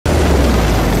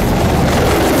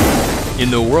In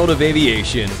the world of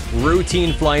aviation,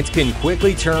 routine flights can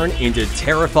quickly turn into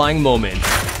terrifying moments.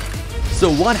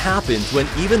 So what happens when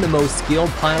even the most skilled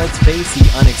pilots face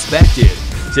the unexpected?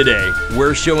 Today,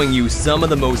 we're showing you some of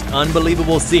the most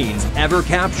unbelievable scenes ever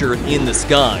captured in the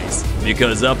skies.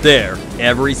 Because up there,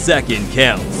 every second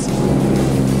counts.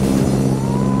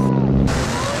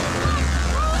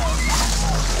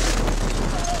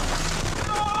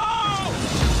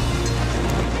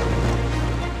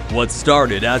 What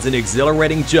started as an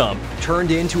exhilarating jump turned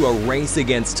into a race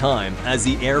against time as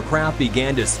the aircraft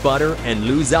began to sputter and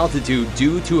lose altitude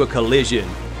due to a collision.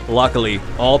 Luckily,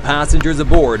 all passengers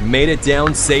aboard made it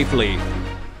down safely.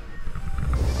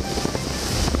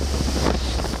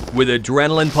 With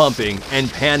adrenaline pumping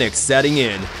and panic setting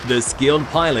in, the skilled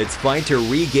pilots fight to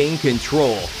regain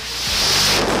control.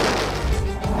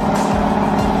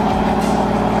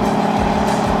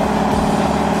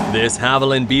 This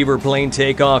Havilland Beaver plane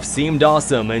takeoff seemed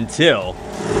awesome until...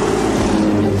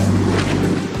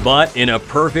 But in a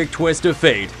perfect twist of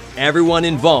fate, everyone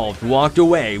involved walked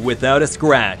away without a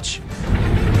scratch.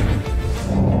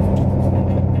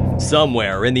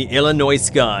 Somewhere in the Illinois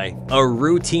sky, a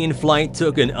routine flight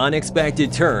took an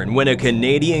unexpected turn when a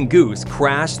Canadian goose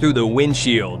crashed through the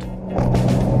windshield.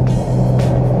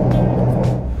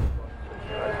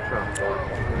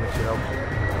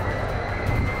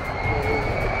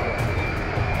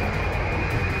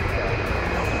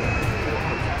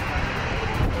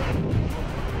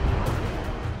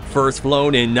 First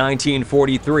flown in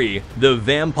 1943, the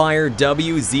Vampire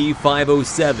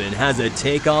WZ-507 has a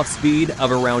takeoff speed of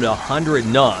around 100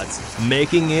 knots,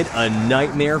 making it a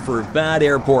nightmare for bad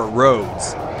airport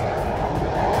roads.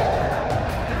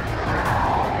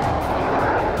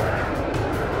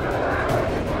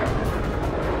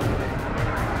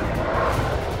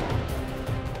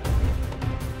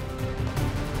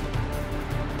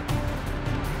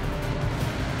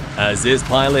 As this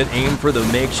pilot aimed for the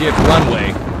makeshift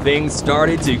runway, things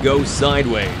started to go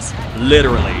sideways,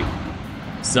 literally.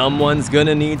 Someone's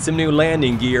gonna need some new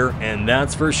landing gear, and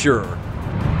that's for sure.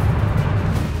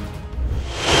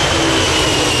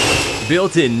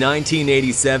 Built in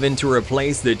 1987 to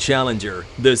replace the Challenger,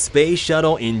 the Space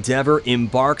Shuttle Endeavour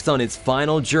embarks on its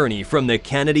final journey from the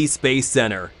Kennedy Space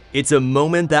Center. It's a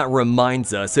moment that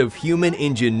reminds us of human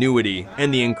ingenuity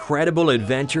and the incredible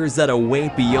adventures that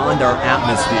await beyond our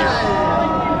atmosphere.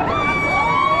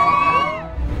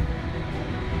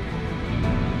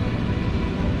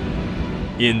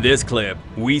 In this clip,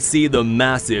 we see the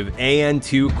massive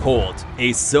AN-2 Colt,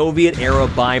 a Soviet-era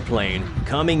biplane,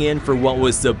 coming in for what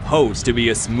was supposed to be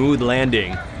a smooth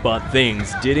landing, but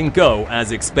things didn't go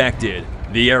as expected.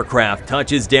 The aircraft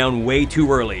touches down way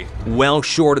too early, well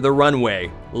short of the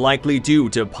runway, likely due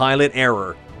to pilot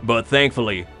error, but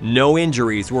thankfully, no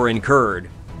injuries were incurred.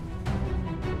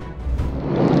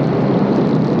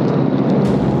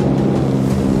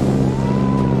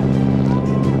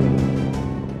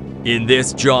 In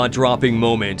this jaw-dropping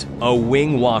moment, a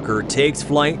wing walker takes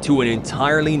flight to an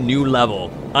entirely new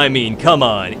level. I mean, come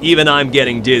on, even I'm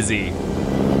getting dizzy.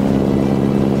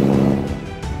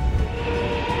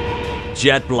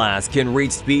 Jet blasts can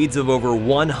reach speeds of over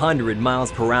 100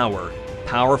 miles per hour,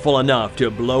 powerful enough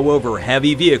to blow over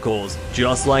heavy vehicles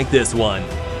just like this one.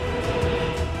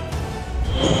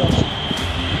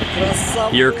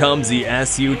 Here comes the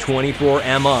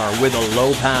Su-24MR with a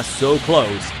low pass so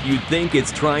close, you'd think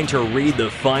it's trying to read the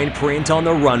fine print on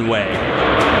the runway.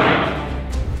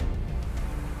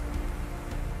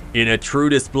 In a true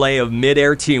display of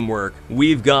mid-air teamwork,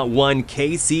 we've got one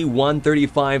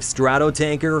KC-135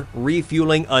 Stratotanker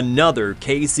refueling another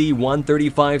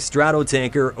KC-135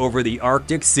 Stratotanker over the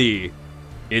Arctic Sea.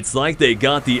 It's like they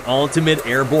got the ultimate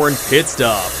airborne pit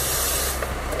stop.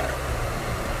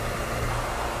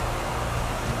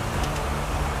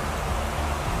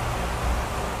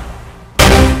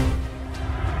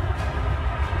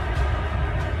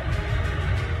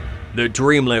 The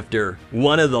Dreamlifter,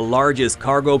 one of the largest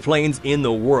cargo planes in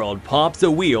the world, pops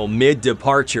a wheel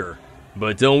mid-departure.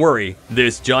 But don't worry,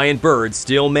 this giant bird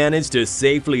still managed to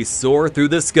safely soar through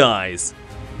the skies.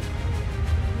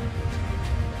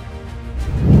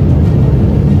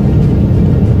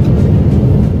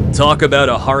 Talk about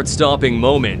a heart-stopping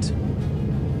moment.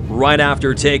 Right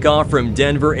after takeoff from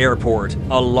Denver Airport,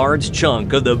 a large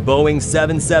chunk of the Boeing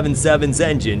 777's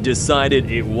engine decided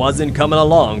it wasn't coming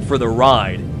along for the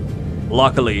ride.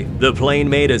 Luckily, the plane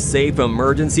made a safe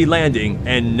emergency landing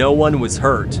and no one was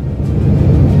hurt.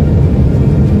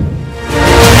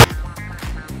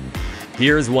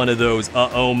 Here's one of those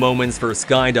uh-oh moments for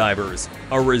skydivers.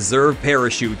 A reserve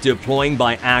parachute deploying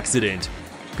by accident.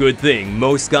 Good thing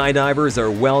most skydivers are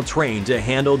well trained to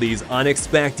handle these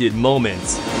unexpected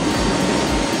moments.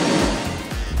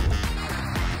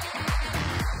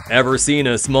 Ever seen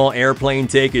a small airplane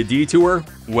take a detour?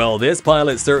 Well, this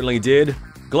pilot certainly did.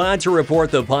 Glad to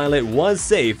report the pilot was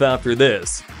safe after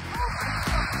this.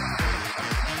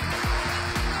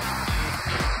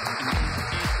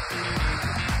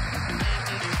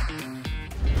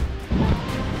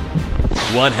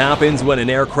 What happens when an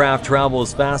aircraft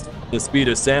travels fast at the speed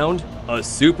of sound? A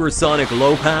supersonic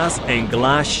low pass and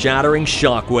glass-shattering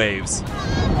shockwaves.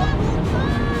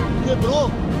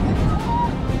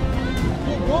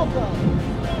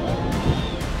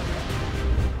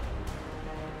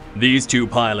 These two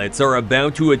pilots are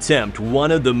about to attempt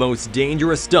one of the most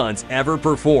dangerous stunts ever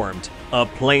performed, a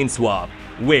plane swap,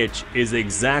 which is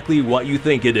exactly what you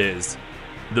think it is.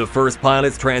 The first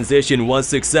pilot's transition was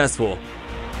successful.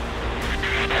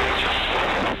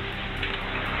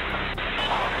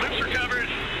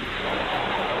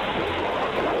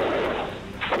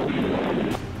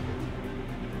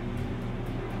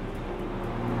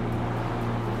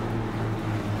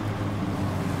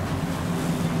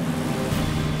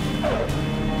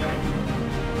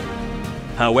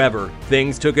 However,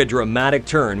 things took a dramatic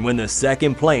turn when the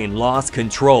second plane lost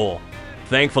control.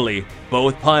 Thankfully,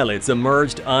 both pilots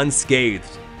emerged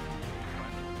unscathed.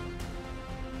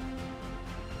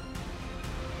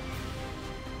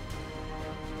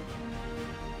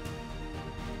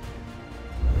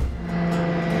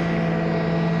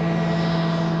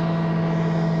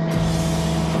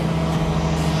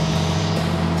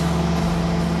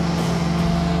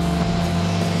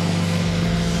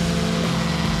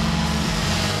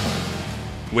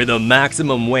 With a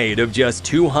maximum weight of just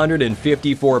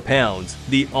 254 pounds,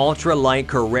 the ultra-light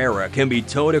Carrera can be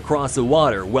towed across the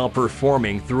water while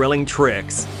performing thrilling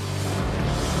tricks.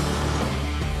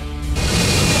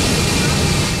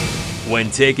 When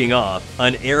taking off,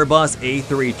 an Airbus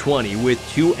A320 with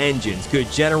two engines could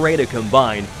generate a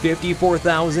combined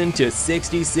 54,000 to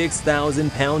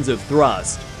 66,000 pounds of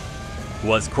thrust.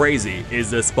 What's crazy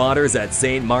is the spotters at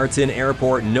St. Martin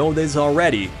Airport know this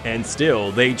already, and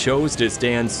still they chose to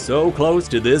stand so close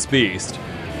to this beast.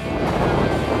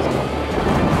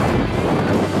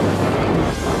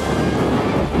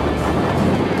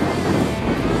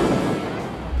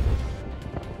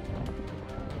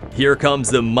 Here comes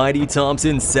the mighty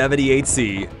Thompson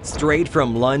 78C, straight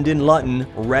from London Luton,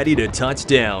 ready to touch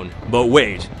down. But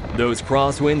wait, those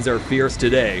crosswinds are fierce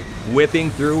today,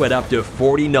 whipping through at up to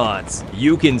 40 knots.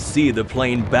 You can see the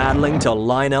plane battling to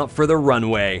line up for the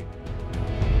runway.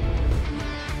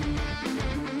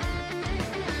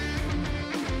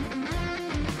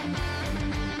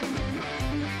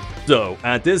 So,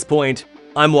 at this point,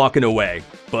 I'm walking away,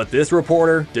 but this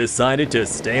reporter decided to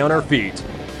stay on her feet.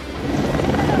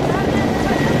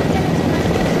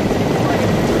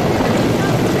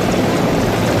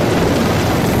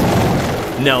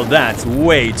 Now that's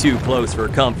way too close for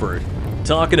comfort.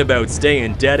 Talking about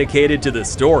staying dedicated to the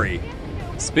story.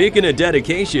 Speaking of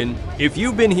dedication, if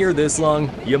you've been here this long,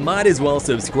 you might as well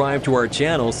subscribe to our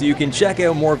channel so you can check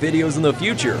out more videos in the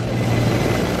future.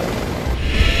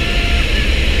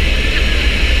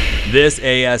 This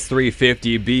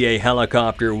AS-350BA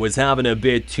helicopter was having a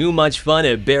bit too much fun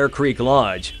at Bear Creek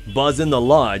Lodge, buzzing the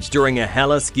lodge during a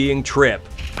heli skiing trip.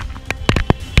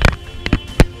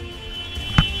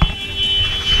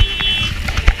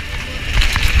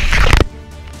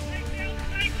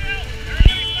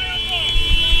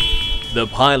 The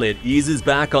pilot eases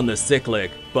back on the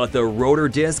cyclic, but the rotor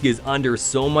disc is under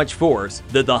so much force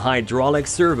that the hydraulic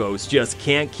servos just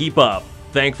can't keep up.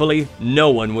 Thankfully, no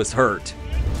one was hurt.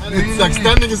 It's like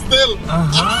standing still.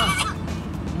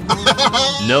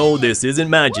 No, this isn't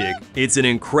magic. It's an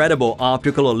incredible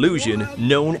optical illusion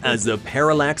known as the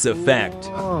parallax effect.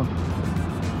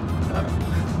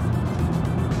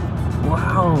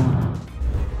 Wow.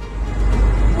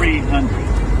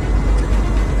 300.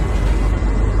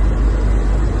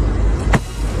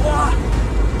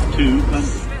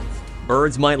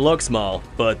 Birds might look small,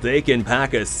 but they can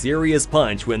pack a serious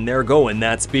punch when they're going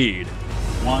that speed.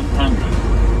 100.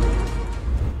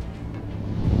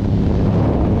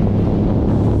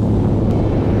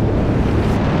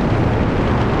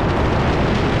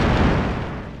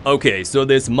 Okay, so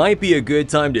this might be a good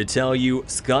time to tell you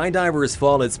skydivers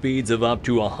fall at speeds of up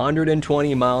to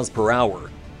 120 miles per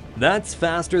hour. That's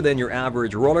faster than your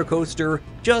average roller coaster,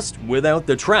 just without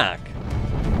the track.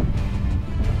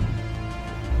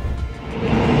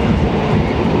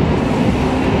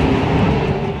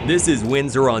 This is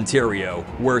Windsor, Ontario,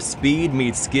 where speed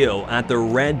meets skill at the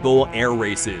Red Bull Air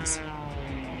Races.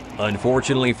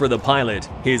 Unfortunately for the pilot,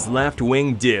 his left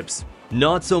wing dips,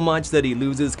 Not so much that he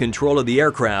loses control of the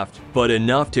aircraft, but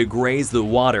enough to graze the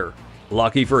water.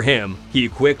 Lucky for him, he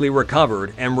quickly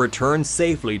recovered and returned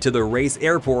safely to the race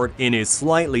airport in his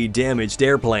slightly damaged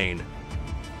airplane.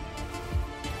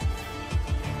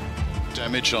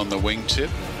 Damage on the wingtip,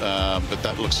 but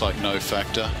that looks like no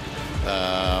factor.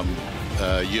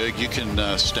 Jörg, you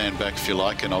can stand back if you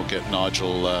like, and I'll get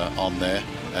Nigel on there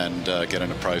and get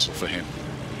an appraisal for him.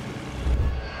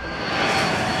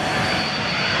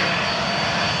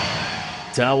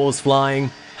 Towels flying,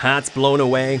 hats blown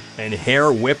away, and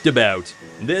hair whipped about.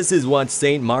 This is what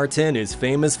St. Martin is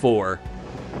famous for.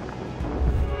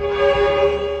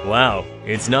 Wow,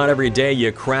 it's not every day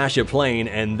you crash a plane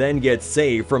and then get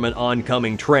saved from an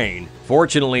oncoming train.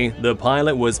 Fortunately, the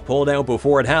pilot was pulled out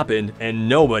before it happened and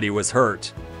nobody was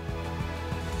hurt.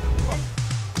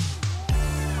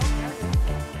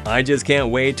 I just can't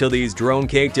wait till these drone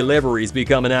cake deliveries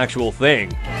become an actual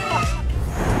thing.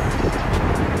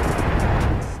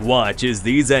 Watch as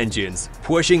these engines,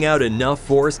 pushing out enough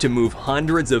force to move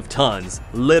hundreds of tons,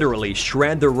 literally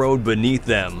shred the road beneath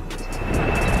them.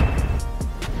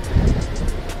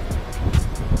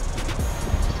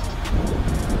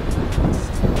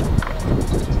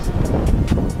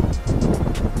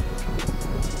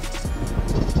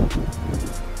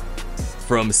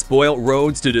 From spoilt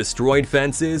roads to destroyed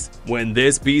fences, when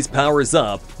this beast powers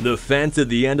up, the fence at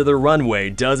the end of the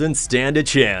runway doesn't stand a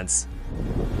chance.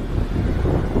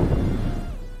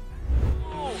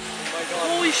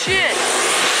 Holy shit!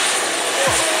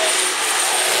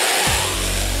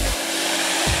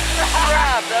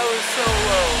 Crap, that was so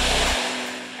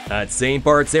low. At St.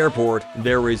 Bart's Airport,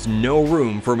 there is no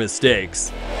room for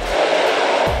mistakes.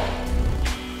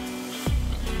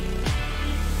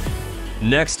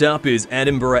 Next up is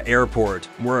Edinburgh Airport,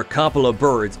 where a couple of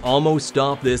birds almost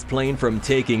stopped this plane from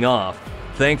taking off.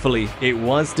 Thankfully, it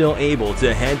was still able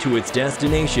to head to its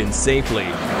destination safely.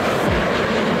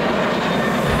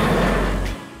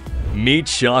 Meet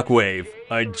Shockwave,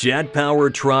 a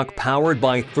jet-powered truck powered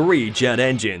by 3 jet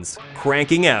engines,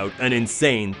 cranking out an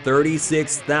insane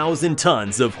 36,000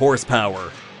 tons of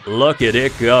horsepower. Look at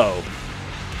it go!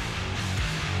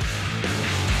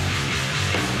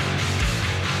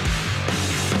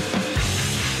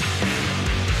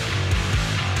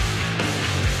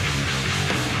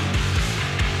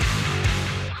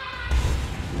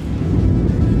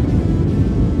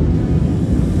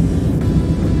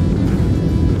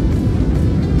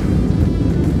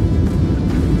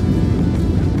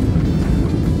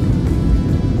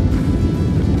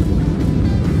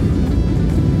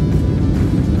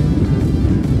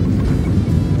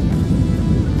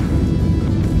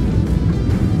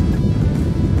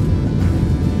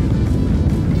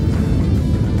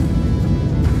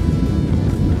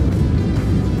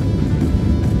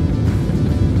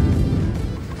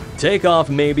 Takeoff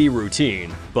may be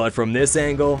routine, but from this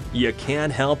angle, you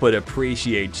can't help but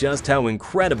appreciate just how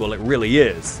incredible it really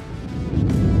is.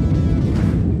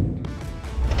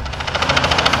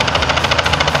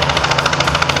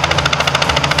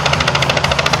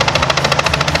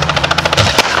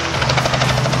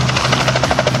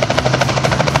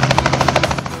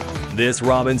 This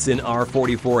Robinson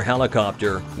R-44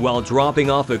 helicopter, while dropping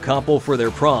off a couple for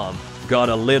their prom, got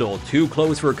a little too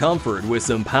close for comfort with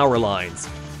some power lines.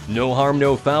 No harm,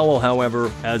 no foul,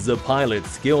 however, as the pilot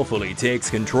skillfully takes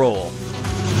control.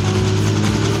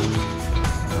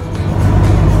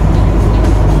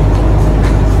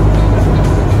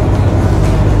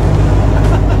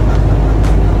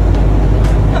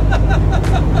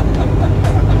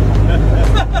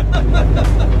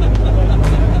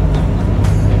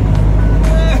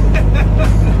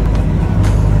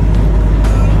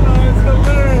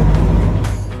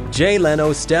 Jay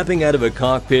Leno stepping out of a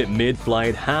cockpit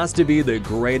mid-flight has to be the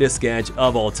greatest sketch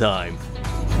of all time.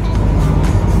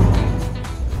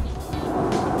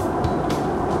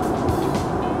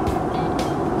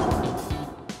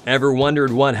 Ever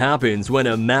wondered what happens when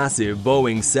a massive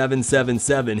Boeing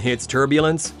 777 hits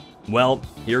turbulence? Well,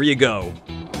 here you go.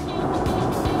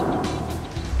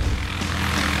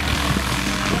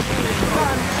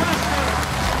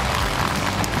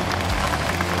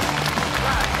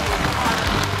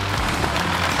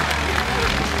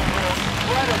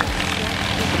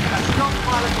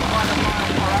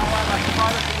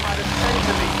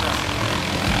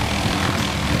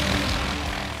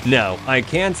 Now, I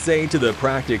can't say to the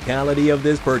practicality of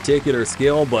this particular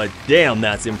skill, but damn,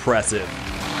 that's impressive.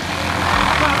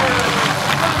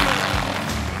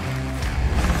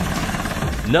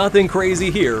 Nothing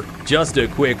crazy here, just a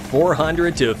quick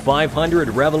 400 to 500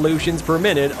 revolutions per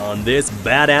minute on this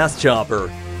badass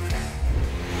chopper.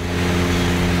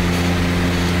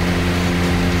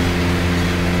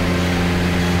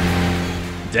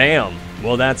 Damn,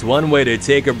 well that's one way to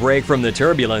take a break from the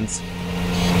turbulence.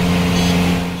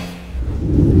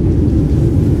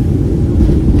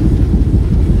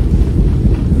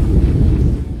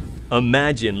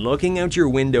 Imagine looking out your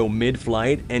window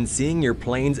mid-flight and seeing your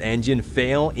plane's engine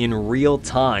fail in real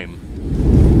time.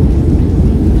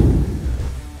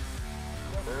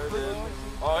 There it is.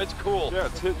 Oh, it's cool. Yeah,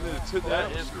 it's hitting that.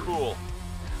 That is cool.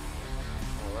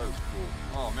 Oh, that is cool.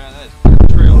 Oh man, that is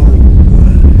trail.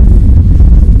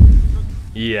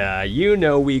 Yeah, you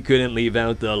know we couldn't leave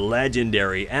out the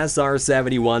legendary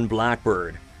SR-71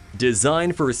 Blackbird.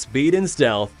 Designed for speed and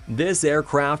stealth, this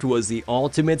aircraft was the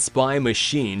ultimate spy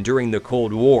machine during the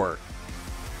Cold War.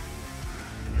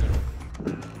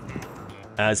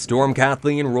 As Storm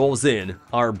Kathleen rolls in,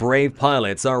 our brave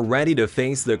pilots are ready to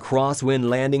face the crosswind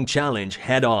landing challenge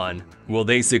head-on. Will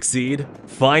they succeed?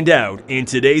 Find out in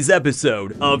today's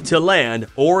episode of To Land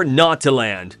or Not to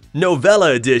Land,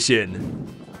 Novella Edition.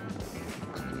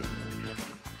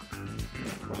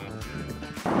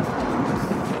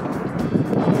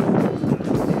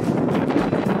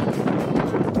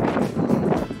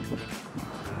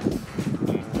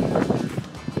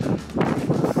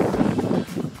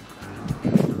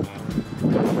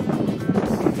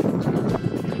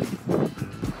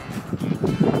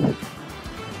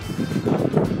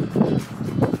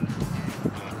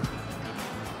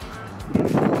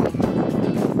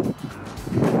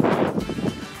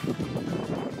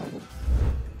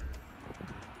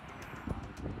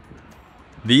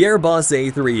 The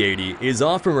Airbus A380 is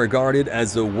often regarded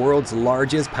as the world's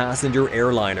largest passenger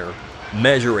airliner,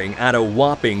 measuring at a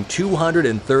whopping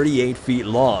 238 feet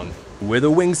long, with a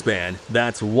wingspan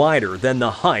that's wider than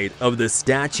the height of the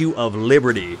Statue of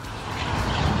Liberty.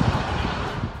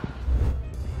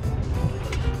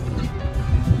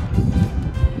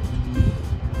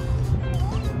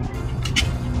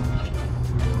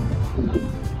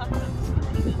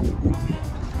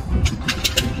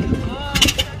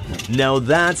 Now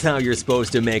that's how you're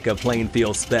supposed to make a plane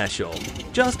feel special.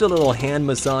 Just a little hand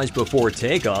massage before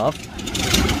takeoff.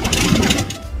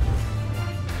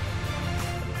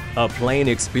 A plane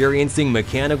experiencing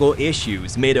mechanical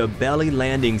issues made a belly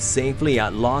landing safely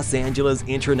at Los Angeles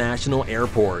International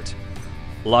Airport.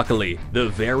 Luckily, the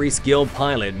very skilled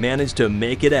pilot managed to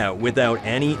make it out without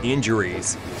any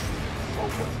injuries.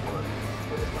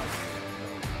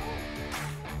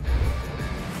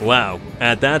 Wow,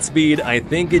 at that speed, I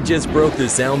think it just broke the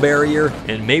sound barrier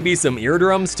and maybe some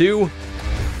eardrums too.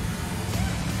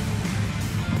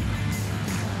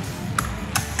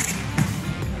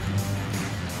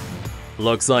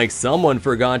 Looks like someone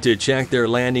forgot to check their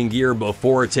landing gear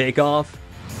before takeoff.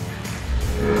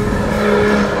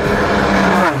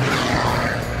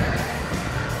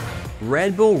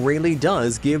 Red Bull really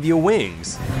does give you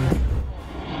wings.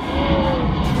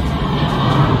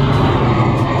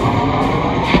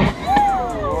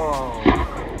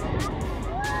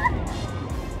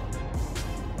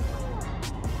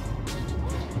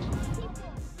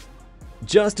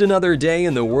 Just another day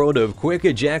in the world of quick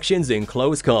ejections and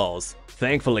close calls.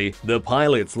 Thankfully, the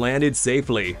pilots landed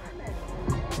safely.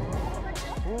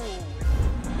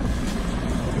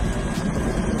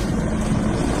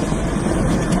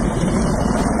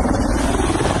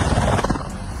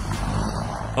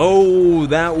 Oh,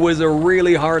 that was a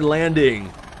really hard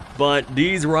landing. But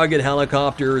these rugged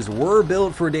helicopters were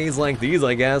built for days like these,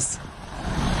 I guess.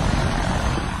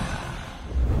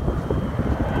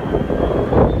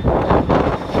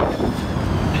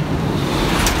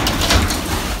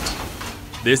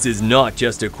 This is not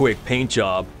just a quick paint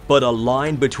job, but a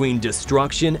line between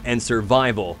destruction and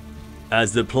survival,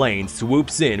 as the plane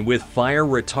swoops in with fire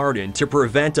retardant to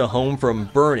prevent a home from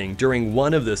burning during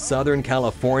one of the Southern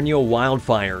California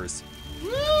wildfires.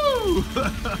 Woo!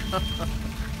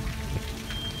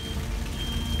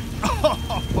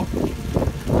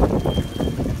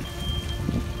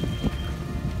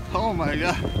 Oh my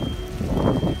God.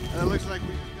 That looks like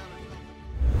we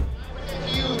To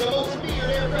you, the most feared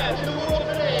aircraft in the world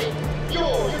today,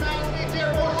 your United States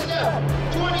Air Force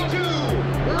F-22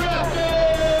 Raptor!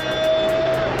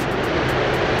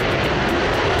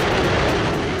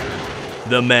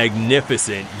 The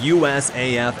magnificent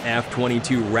USAF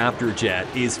F-22 Raptor jet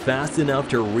is fast enough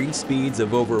to reach speeds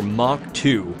of over Mach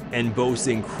 2 and boasts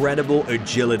incredible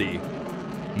agility,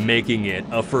 making it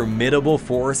a formidable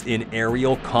force in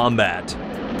aerial combat.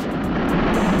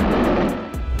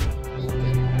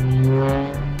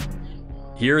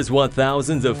 Here's what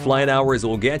thousands of flight hours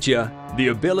will get you: the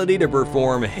ability to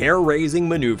perform hair-raising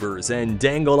maneuvers and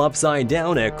dangle upside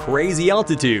down at crazy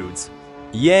altitudes.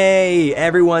 Yay,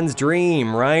 everyone's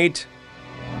dream, right?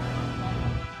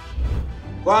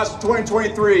 Class of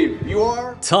 2023, you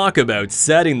are? Talk about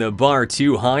setting the bar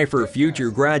too high for future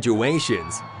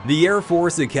graduations. The Air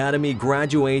Force Academy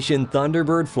graduation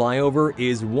Thunderbird flyover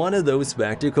is one of those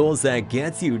spectacles that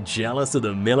gets you jealous of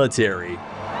the military.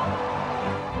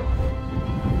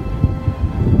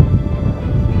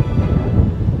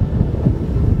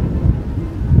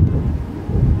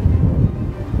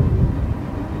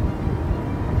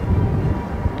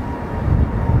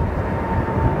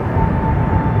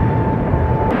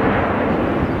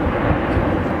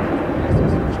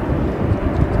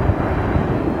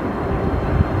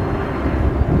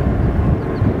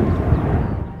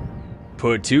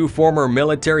 Put two former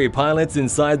military pilots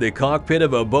inside the cockpit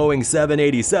of a Boeing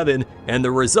 787 and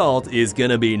the result is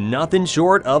gonna be nothing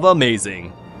short of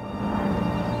amazing.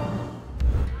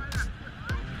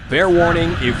 Fair warning,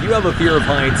 if you have a fear of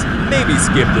heights, maybe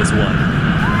skip this one.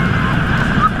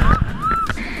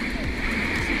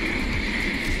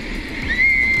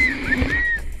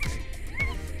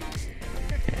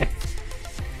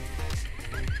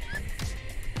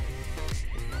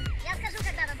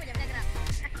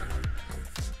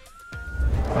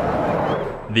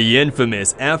 The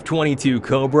infamous F-22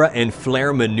 Cobra and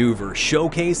flare maneuver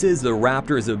showcases the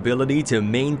Raptor's ability to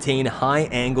maintain high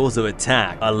angles of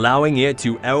attack, allowing it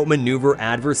to outmaneuver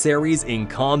adversaries in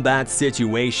combat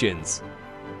situations.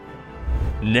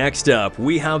 Next up,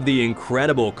 we have the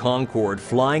incredible Concorde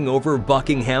flying over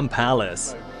Buckingham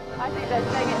Palace. I think they're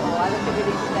saying it more. I don't think we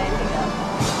need to say anything else.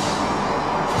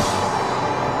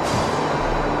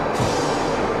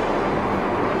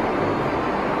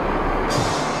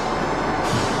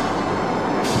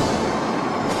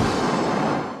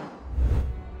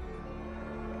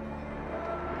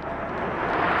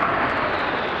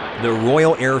 The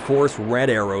Royal Air Force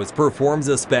Red Arrows performs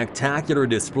a spectacular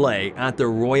display at the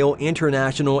Royal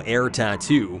International Air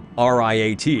Tattoo,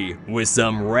 RIAT, with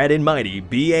some red and mighty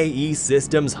BAE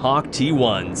Systems Hawk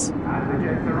T1s. As the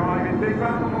jets arrive in big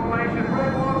battle formation,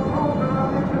 red one pulls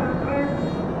another incident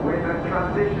with them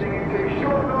transitioning into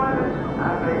short gliders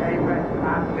as they apex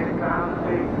at 6,000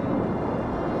 feet.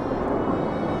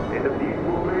 In the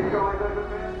beautiful blue skies over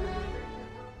there.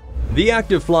 The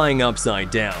act of flying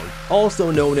upside down,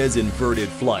 also known as inverted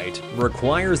flight,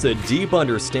 requires a deep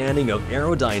understanding of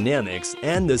aerodynamics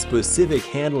and the specific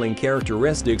handling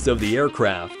characteristics of the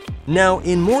aircraft. Now,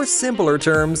 in more simpler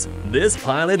terms, this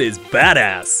pilot is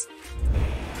badass.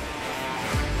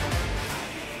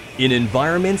 In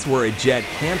environments where a jet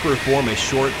can't perform a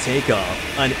short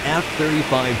takeoff, an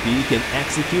F-35B can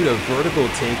execute a vertical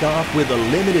takeoff with a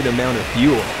limited amount of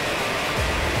fuel.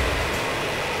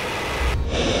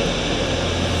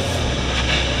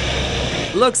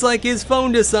 Looks like his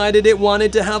phone decided it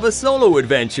wanted to have a solo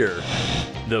adventure.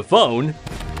 The phone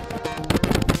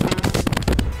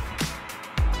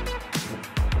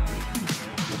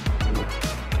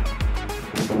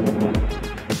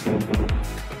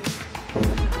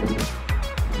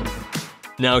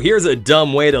Now here's a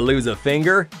dumb way to lose a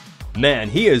finger. Man,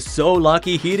 he is so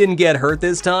lucky he didn't get hurt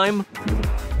this time.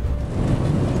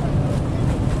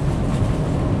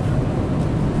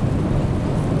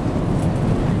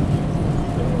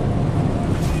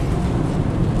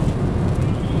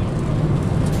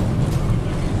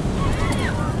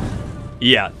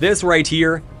 Yeah, this right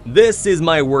here, this is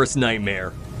my worst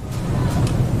nightmare.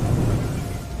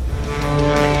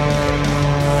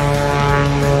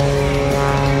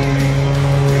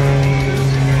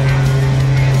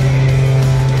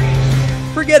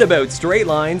 Forget about straight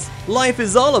lines, life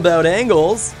is all about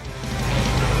angles.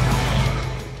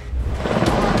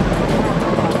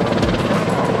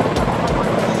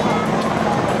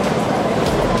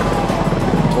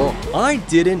 Well, I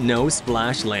didn't know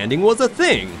splash landing was a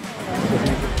thing.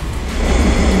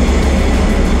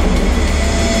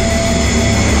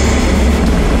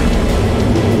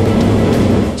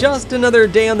 Just another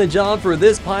day on the job for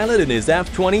this pilot and his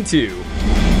F-22.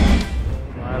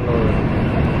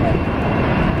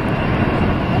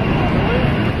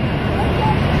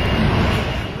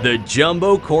 The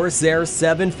Jumbo Corsair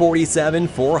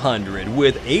 747-400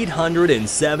 with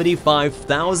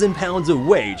 875,000 pounds of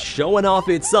weight showing off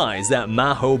its size at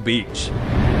Maho Beach.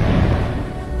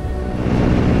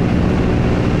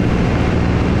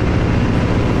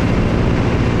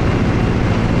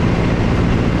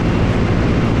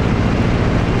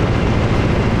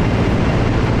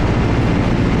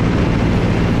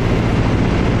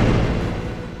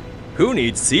 Who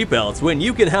needs seatbelts when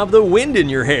you can have the wind in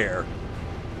your hair?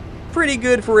 Pretty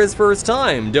good for his first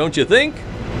time, don't you think?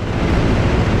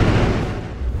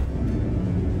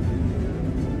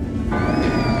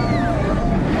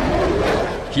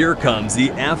 here comes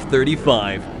the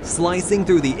F-35, slicing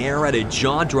through the air at a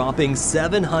jaw-dropping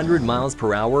 700 miles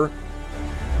per hour.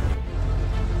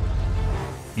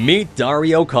 Meet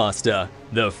Dario Costa,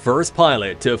 the first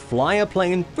pilot to fly a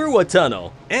plane through a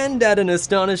tunnel, and at an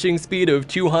astonishing speed of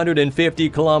 250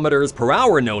 kilometers per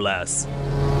hour, no less.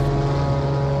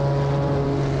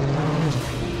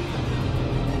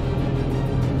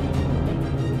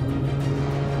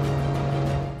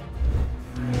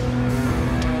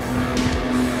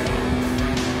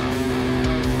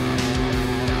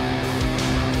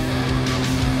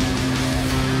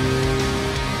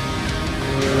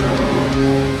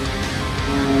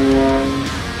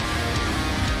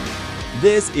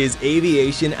 This is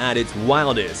aviation at its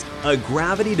wildest, a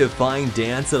gravity-defying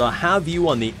dance that'll have you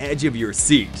on the edge of your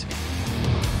seat.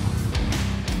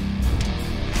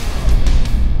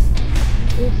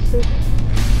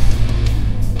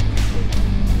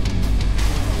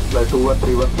 Flight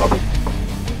 2131 stopping.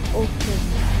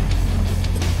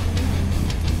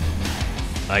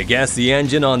 I guess the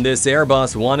engine on this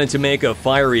Airbus wanted to make a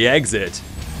fiery exit.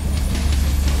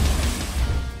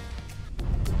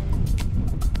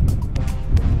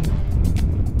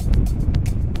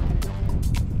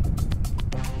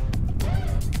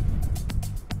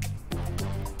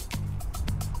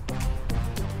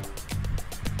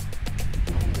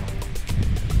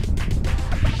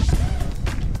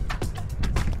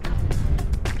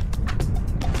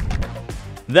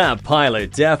 That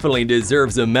pilot definitely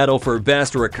deserves a medal for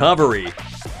best recovery.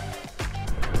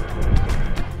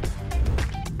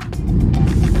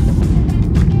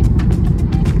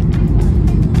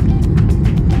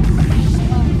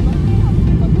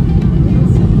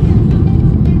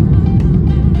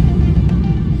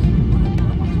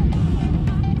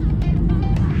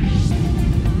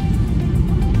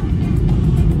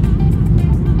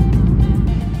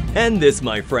 And this,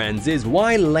 my friends, is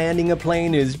why landing a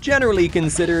plane is generally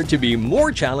considered to be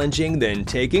more challenging than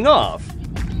taking off.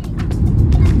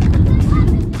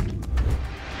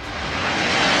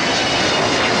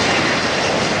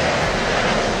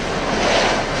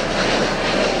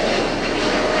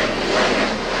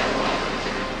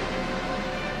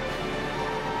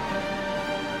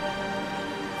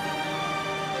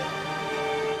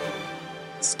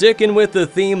 Sticking with the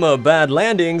theme of bad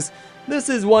landings, this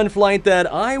is one flight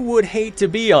that I would hate to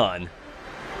be on.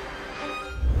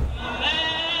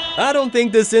 I don't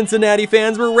think the Cincinnati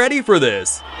fans were ready for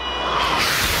this.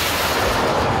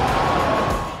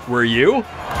 Were you?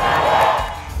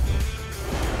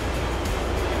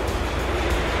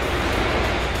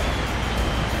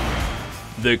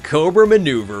 The Cobra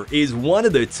maneuver is one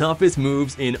of the toughest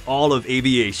moves in all of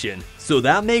aviation, so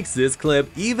that makes this clip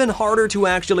even harder to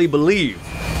actually believe.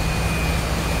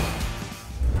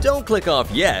 Don't click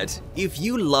off yet. If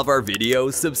you love our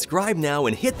videos, subscribe now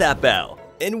and hit that bell.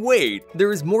 And wait,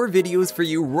 there's more videos for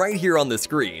you right here on the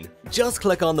screen. Just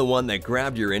click on the one that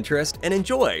grabbed your interest and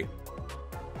enjoy.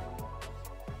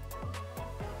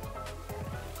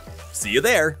 See you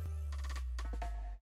there!